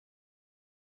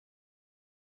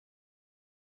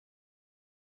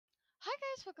Hi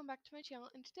guys, welcome back to my channel,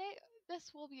 and today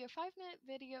this will be a 5-minute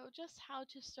video just how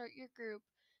to start your group.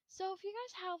 So if you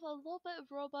guys have a little bit of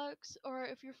Robux, or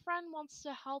if your friend wants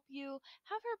to help you,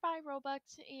 have her buy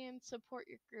Robux and support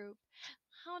your group.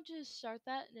 How to start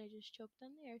that, and I just choked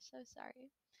on the air, so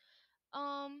sorry.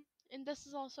 And this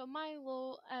is also my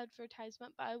little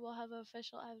advertisement, but I will have an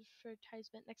official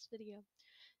advertisement next video.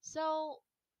 So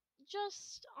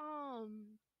just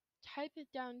type it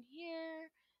down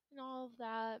here and all of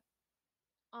that.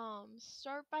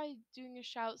 Start by doing a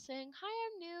shout saying, "Hi,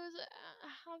 I'm new.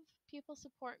 Have people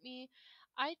support me.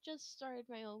 I just started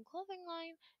my own clothing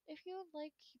line. If you would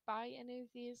like to buy any of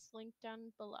these, link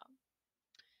down below."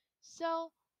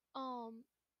 So,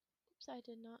 oops, I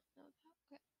did not know that.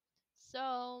 Okay.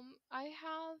 So, I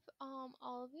have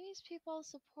all of these people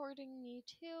supporting me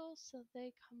too, so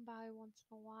they come by once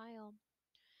in a while.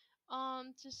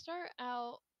 To start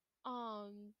out,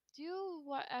 do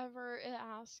whatever it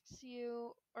asks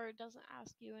you, or it doesn't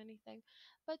ask you anything,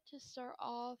 but to start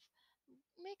off,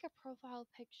 make a profile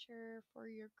picture for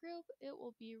your group. It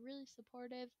will be really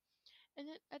supportive, and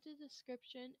then add a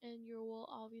description, and you will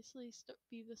obviously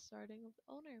be the starting of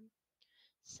the owner.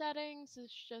 Settings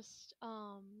is just,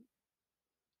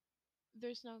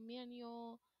 there's no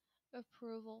manual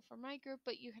approval for my group,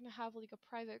 but you can have like a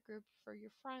private group for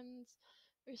your friends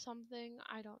or something.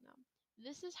 I don't know.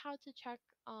 This is how to check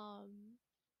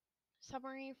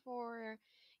summary for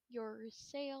your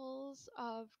sales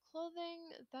of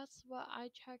clothing. That's what I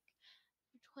check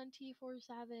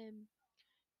 24/7.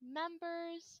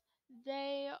 Members,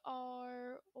 they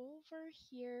are over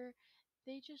here.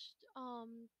 They just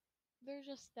they're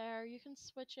just there. You can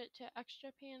switch it to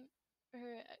extra pan,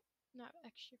 or not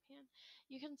extra pan.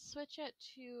 You can switch it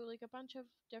to like a bunch of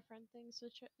different things,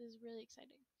 which is really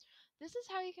exciting. This is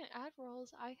how you can add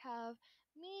roles. I have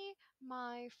me,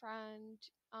 my friend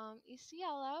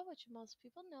Isiela, which most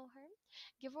people know her,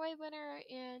 giveaway winner,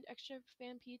 and extra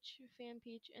fan peach,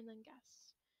 and then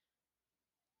guests.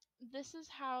 This is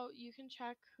how you can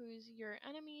check who's your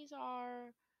enemies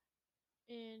are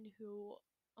and who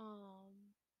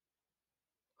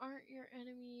aren't your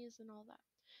enemies and all that.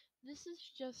 This is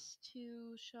just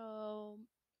to show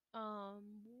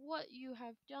what you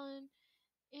have done,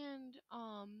 and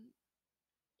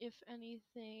if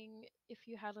anything, if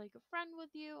you had like a friend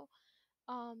with you,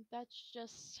 that's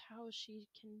just how she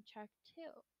can check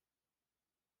too.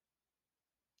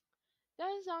 That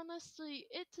is honestly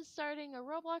it to starting a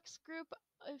Roblox group.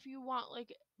 If you want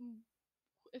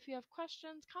if you have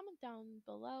questions, comment down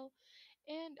below,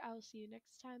 and I'll see you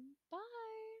next time.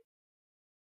 Bye!